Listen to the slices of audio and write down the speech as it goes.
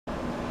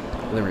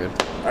And then we're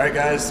good. All right,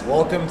 guys,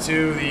 welcome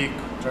to the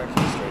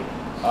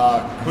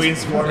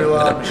Queen's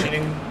Formula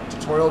machining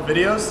tutorial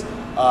videos.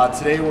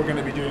 Today we're going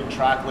to be doing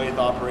track lathe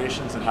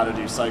operations and how to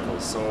do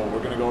cycles. So we're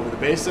going to go over the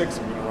basics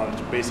and we're going to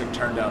run a basic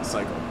turn down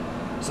cycle.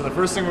 So the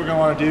first thing we're going to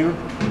want to do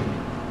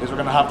is we're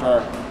going to have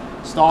our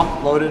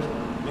stock loaded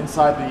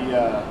inside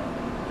the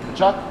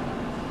chuck.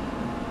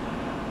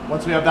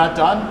 Once we have that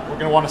done, we're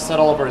going to want to set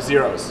all of our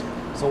zeros.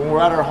 So when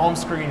we're at our home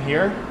screen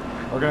here,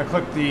 we're going to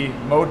click the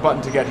mode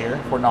button to get here,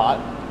 if we're not.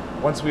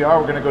 Once we are,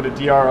 we're going to go to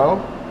DRO.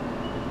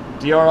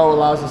 DRO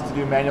allows us to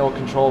do manual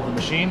control of the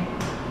machine.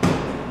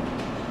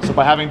 So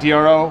by having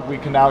DRO, we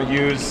can now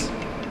use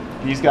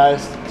these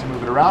guys to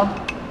move it around.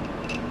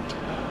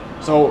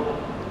 So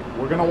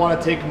we're going to want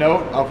to take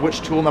note of which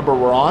tool number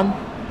we're on.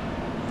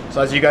 So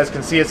as you guys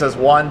can see, it says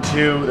 1,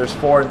 2, there's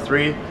 4 and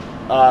 3.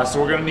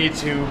 So we're going to need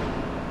to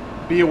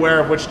be aware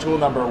of which tool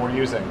number we're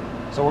using.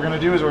 So what we're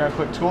going to do is we're going to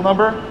click tool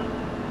number,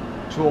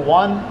 tool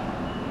 1.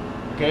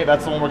 Okay,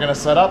 that's the one we're going to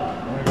set up.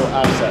 We're going to go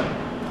add set.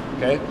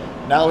 Okay,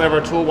 now that we have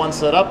our tool 1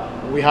 set up,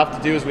 what we have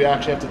to do is we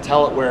actually have to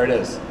tell it where it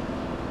is.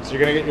 So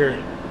you're going to get your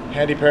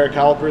handy pair of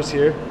calipers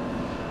here,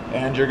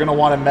 and you're going to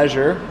want to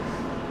measure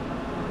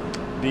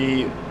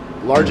the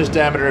largest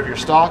diameter of your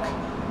stock.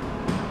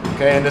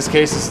 Okay, in this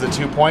case, this is the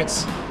 2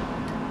 points.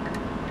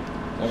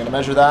 I'm going to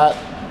measure that,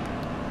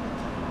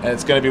 and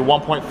it's going to be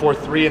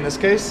 1.43 in this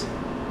case. So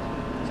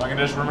I'm going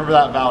to just remember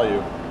that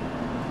value,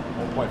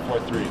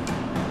 1.43.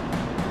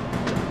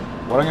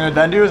 What I'm going to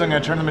then do is I'm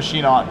going to turn the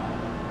machine on.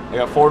 I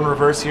got forward and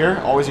reverse here,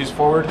 always use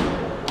forward.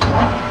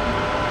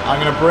 I'm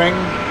going to bring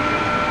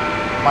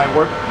my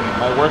work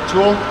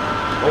tool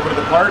over to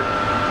the part.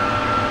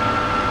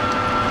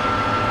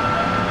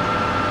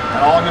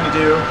 And all I'm going to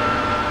do,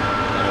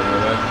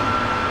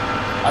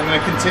 I'm going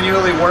to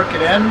continually work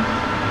it in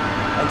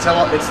until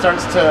it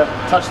starts to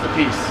touch the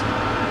piece.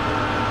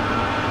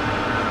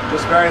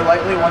 Just very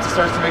lightly once it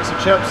starts to make some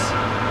chips.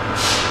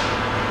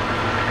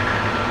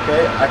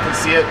 Okay, I can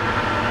see it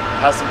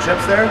has some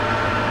chips there.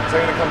 So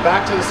I'm going to come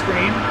back to the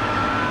screen.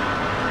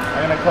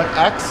 I'm going to click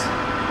X.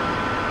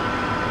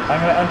 I'm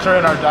going to enter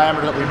in our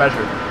diameter that we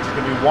measured. It's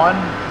going to be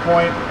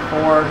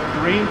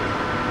 1.43.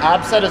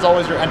 Abset is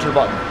always your enter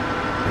button.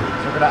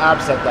 So we're going to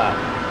abset that.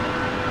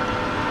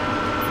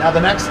 Now the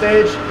next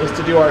stage is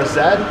to do our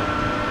Z.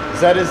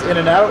 Z is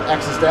in and out,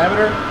 X is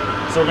diameter.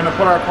 So we're going to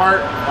put our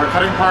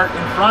cutting part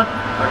in front,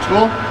 our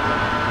tool,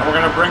 and we're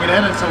going to bring it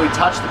in until we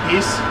touch the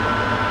piece.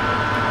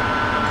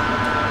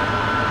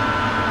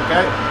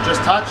 Okay,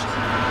 just touched.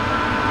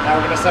 Now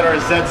we're going to set our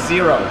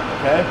Z0,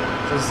 okay?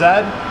 So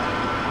Z,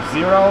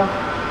 0,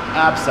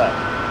 abset,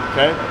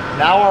 okay?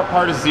 Now our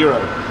part is 0.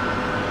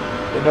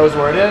 It knows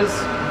where it is.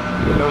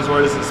 It knows where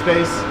it is in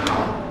space.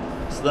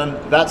 So then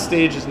that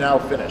stage is now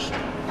finished.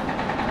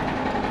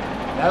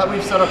 Now that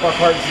we've set up our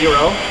part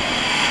 0,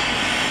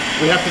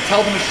 we have to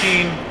tell the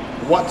machine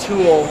what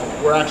tool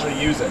we're actually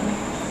using.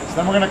 So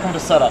then we're going to come to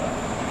setup,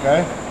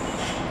 okay?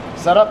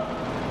 Setup,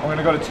 we're going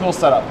to go to tool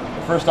setup,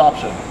 the first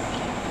option.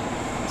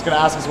 It's going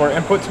to ask us where our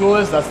input tool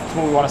is. That's the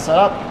tool we want to set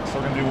up. So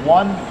we're going to do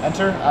 1,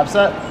 enter,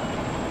 abset,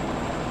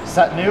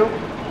 set new,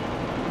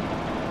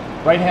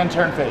 right hand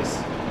turn face.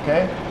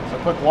 Okay, so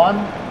click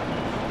 1,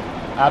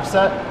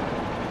 abset,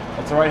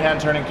 it's a right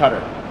hand turning cutter.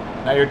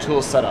 Now your tool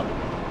is set up.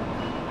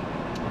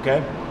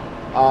 Okay,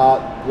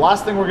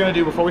 last thing we're going to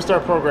do before we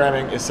start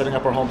programming is setting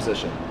up our home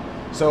position.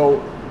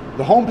 So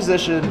the home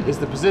position is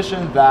the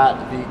position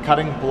that the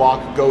cutting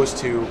block goes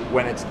to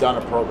when it's done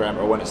a program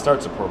or when it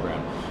starts a program.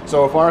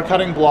 So if our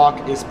cutting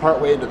block is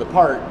partway into the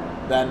part,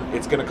 then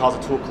it's going to cause a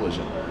tool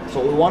collision.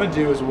 So what we want to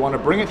do is we want to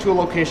bring it to a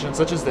location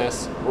such as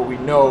this where we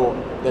know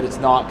that it's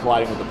not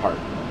colliding with the part.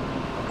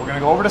 We're going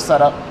to go over to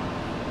setup,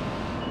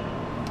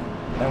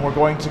 and we're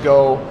going to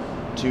go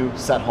to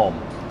set home.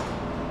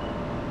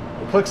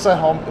 We click set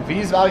home.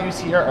 These values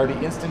here are the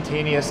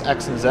instantaneous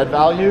X and Z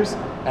values,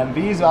 and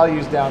these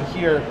values down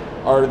here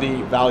are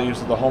the values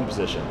of the home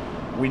position.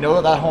 We know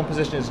that that home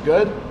position is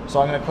good,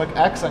 so I'm going to click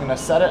X. I'm going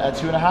to set it at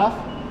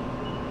 2.5.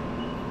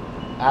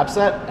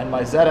 Abset, and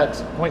my Z at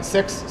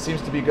 0.6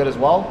 seems to be good as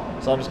well.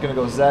 So I'm just going to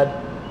go Z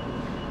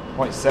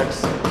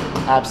 0.6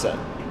 abset.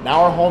 Now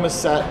our home is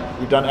set.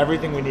 We've done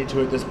everything we need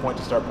to at this point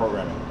to start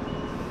programming.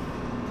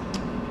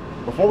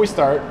 Before we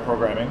start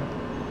programming,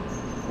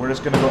 we're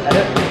just going to go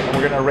edit, and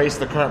we're going to erase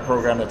the current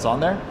program that's on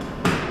there.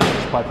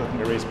 Just by clicking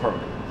erase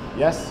program.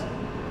 Yes?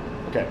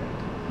 Okay.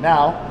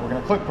 Now we're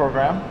going to click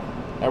program,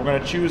 and we're going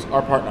to choose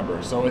our part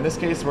number. So in this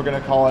case, we're going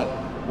to call it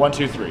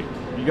 123.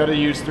 You got to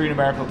use 3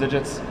 numerical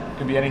digits.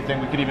 Can be anything.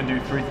 We could even do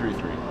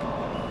 333.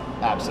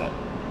 Abset.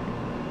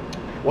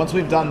 Once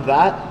we've done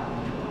that,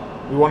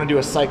 we want to do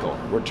a cycle.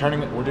 We're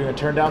doing a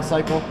turn down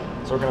cycle,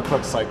 so we're going to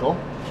click cycle.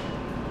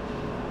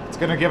 It's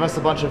going to give us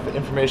a bunch of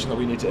information that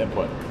we need to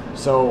input.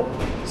 So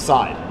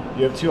side,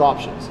 you have 2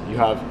 options. You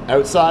have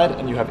outside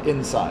and you have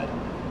inside.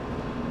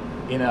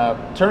 In a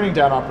turning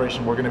down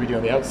operation, we're going to be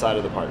doing the outside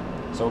of the part.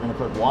 So we're going to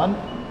click 1,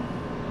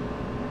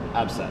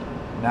 abset.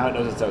 Now it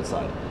knows it's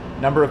outside.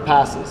 Number of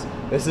passes.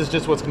 This is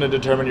just what's going to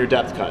determine your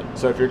depth cut.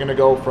 So if you're going to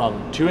go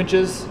from 2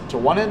 inches to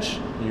 1 inch,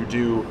 you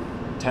do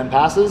 10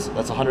 passes,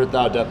 that's 100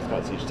 thou depth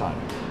cuts each time.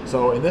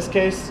 So in this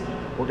case,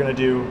 we're gonna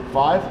do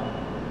 5.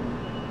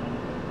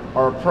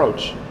 Our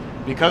approach,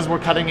 because we're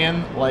cutting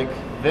in like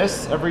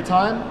this every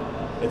time,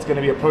 it's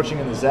gonna be approaching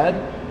in the Z.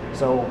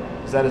 So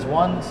Z is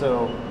 1,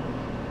 so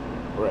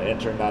we're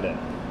entering that in.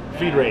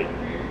 Feed rate.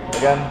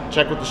 Again,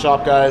 check with the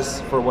shop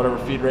guys for whatever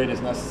feed rate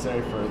is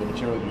necessary for the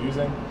material you're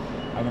using.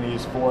 I'm gonna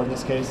use 4 in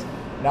this case.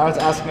 Now it's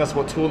asking us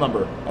what tool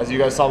number. As you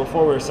guys saw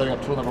before, we were setting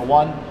up tool number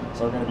 1,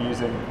 so we're gonna be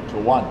using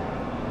tool 1.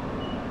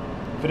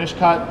 Finish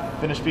cut,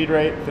 finish feed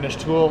rate, finish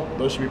tool,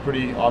 those should be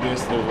pretty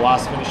obvious. They're the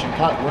last finishing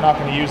cut. We're not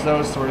gonna use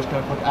those, so we're just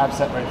gonna click app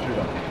set right through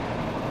them.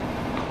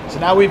 So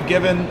now we've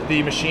given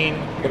the machine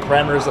the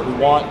parameters that we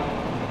want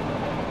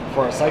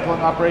for a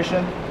cycling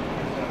operation.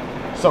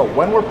 So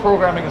when we're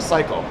programming a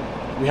cycle,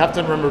 we have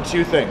to remember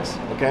 2 things,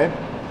 okay?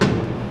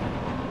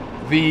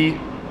 The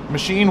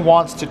machine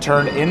wants to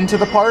turn into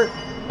the part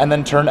and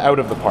then turn out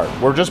of the part.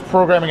 We're just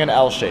programming an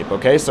L shape,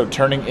 okay? So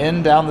turning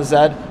in down the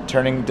Z,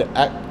 turning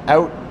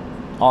out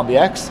on the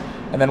X,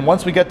 and then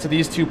once we get to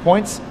these 2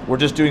 points, we're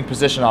just doing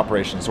position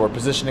operations. So we're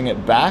positioning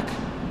it back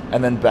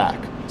and then back.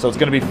 So it's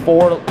gonna be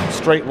 4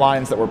 straight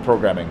lines that we're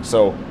programming.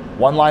 So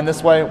 1 line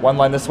this way, 1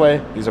 line this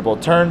way, these are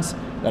both turns,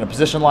 then a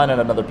position line and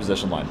another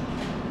position line.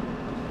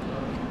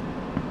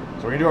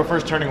 So we're gonna do our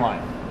first turning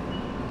line,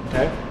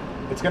 okay?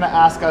 It's gonna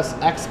ask us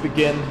X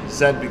begin,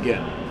 Z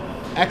begin.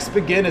 X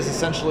begin is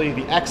essentially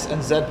the X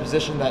and Z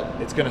position that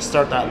it's gonna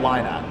start that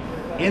line at.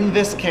 In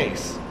this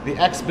case, the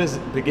X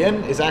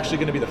begin is actually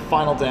gonna be the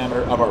final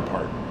diameter of our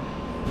part.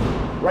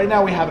 Right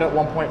now we have it at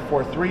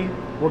 1.43.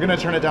 We're gonna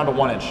turn it down to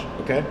 1 inch,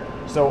 okay?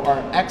 So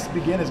our X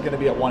begin is gonna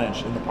be at 1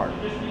 inch in the part.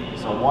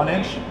 So 1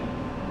 inch,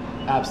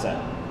 app set.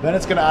 Then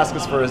it's gonna ask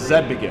us for a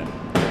Z begin.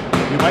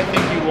 You might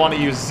think you'd want to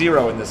use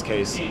 0 in this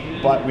case,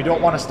 but we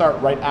don't want to start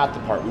right at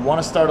the part. We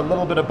want to start a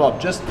little bit above,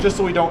 just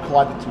so we don't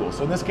collide the tool.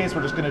 So in this case,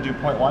 we're just going to do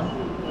 0.1,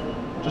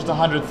 just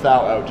 100th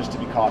thou out, just to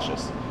be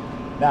cautious.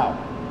 Now,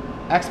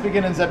 X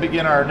begin and Z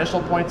begin are our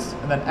initial points,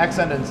 and then X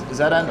end and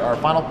Z end are our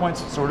final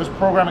points. So we're just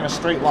programming a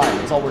straight line.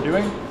 That's all we're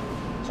doing.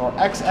 So our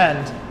X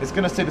end is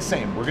going to stay the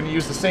same. We're going to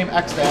use the same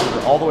X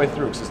diameter all the way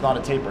through because it's not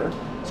a taper.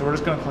 So we're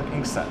just going to click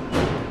ink set.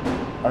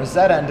 Our Z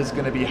end is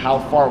going to be how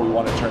far we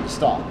want to turn the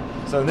stock.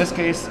 So in this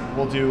case,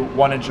 we'll do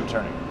 1 inch of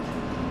turning.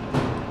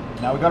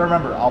 Now we got to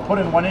remember, I'll put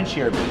in 1 inch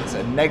here, but it's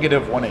a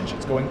negative 1 inch.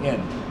 It's going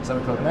in. So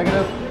we click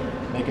negative,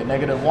 make it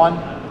 -1,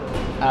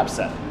 app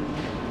set.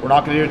 We're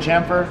not going to do a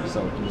chamfer,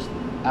 so we can just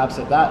app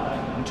set that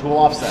and tool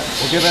offset.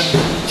 We're given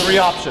 3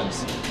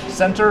 options: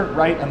 center,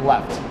 right, and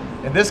left.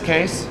 In this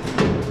case,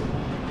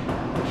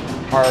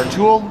 our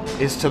tool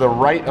is to the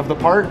right of the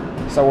part,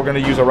 so we're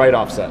going to use a right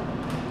offset.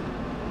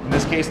 In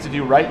this case, to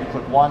do right, you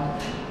click 1,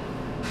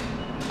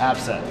 app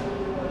set.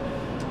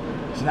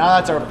 So now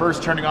that's our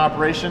first turning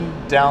operation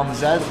down the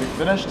Z that we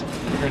finished.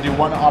 We're going to do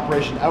 1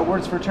 operation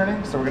outwards for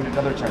turning, so we're going to do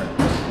another turn.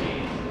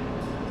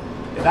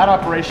 In that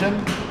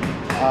operation,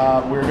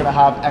 we're going to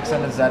have X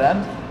end and Z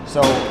end.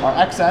 So our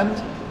X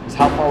end is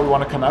how far we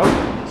want to come out.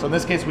 So in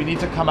this case, we need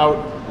to come out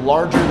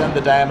larger than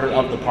the diameter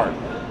of the part.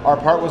 Our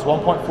part was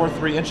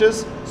 1.43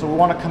 inches, so we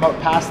want to come out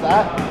past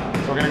that.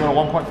 So we're going to go to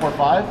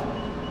 1.45,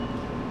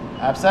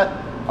 app set.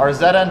 Our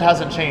Z end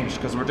hasn't changed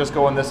because we're just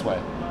going this way.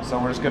 So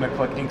we're just going to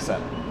click ink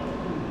set.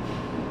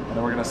 And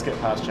then we're going to skip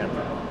past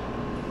chamfer.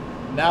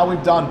 Now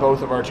we've done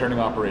both of our turning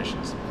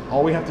operations.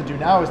 All we have to do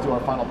now is do our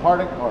final part,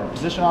 or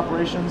position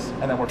operations,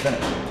 and then we're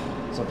finished.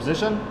 So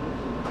position,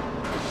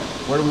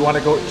 where do we want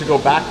to go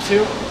back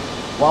to?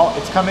 Well,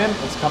 it's come in,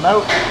 it's come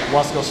out, it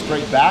wants to go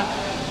straight back.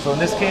 So in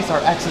this case,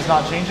 our X is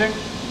not changing.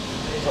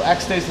 So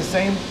X stays the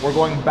same. We're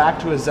going back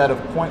to a Z of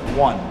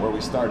 0.1 where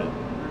we started.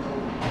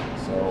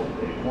 So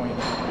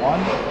 0.1,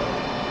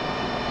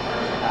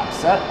 app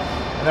set,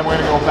 and then we're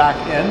going to go back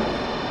in.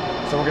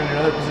 So we're going to do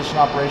another position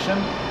operation.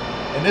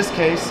 In this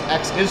case,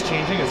 X is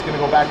changing. It's going to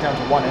go back down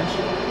to 1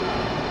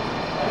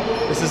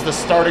 inch. This is the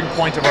starting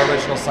point of our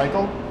original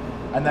cycle.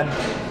 And then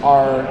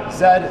our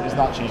Z is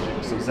not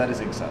changing, so Z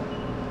is ink set.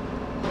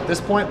 At this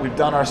point, we've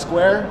done our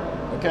square,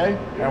 okay?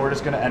 And we're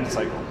just going to end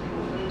cycle.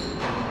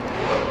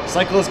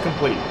 Cycle is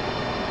complete.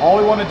 All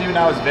we want to do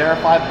now is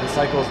verify that the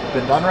cycle has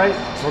been done right.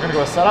 So we're going to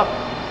go to setup.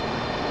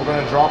 We're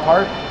going to draw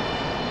part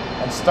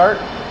and start.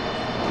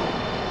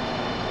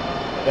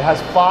 It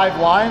has 5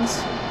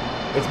 lines.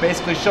 It's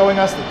basically showing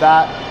us that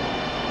that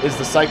is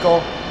the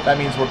cycle. That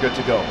means we're good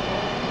to go.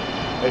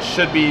 It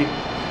should be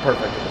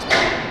perfect at this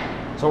point.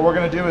 So what we're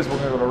going to do is we're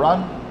going to go to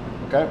run.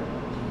 Okay.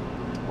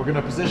 We're going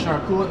to position our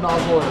coolant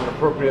nozzle in an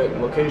appropriate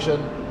location.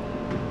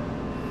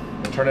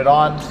 Turn it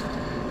on.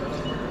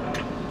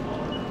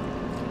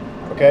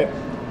 Okay.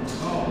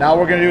 Now what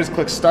we're going to do is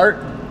click start.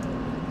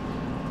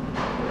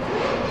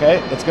 Okay.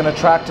 It's going to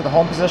track to the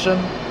home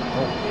position.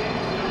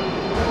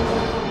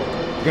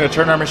 We're going to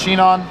turn our machine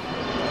on.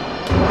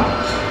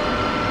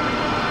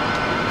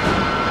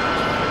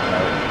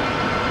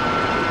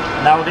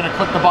 Now we're going to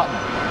click the button.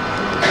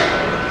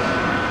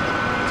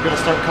 It's going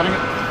to start cutting it.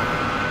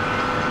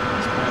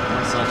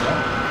 One second.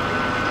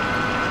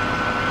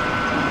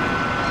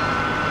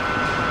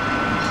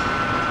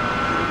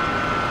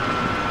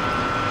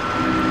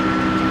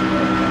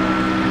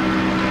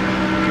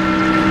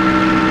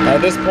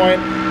 at this point,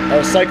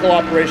 our cycle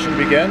operation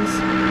begins.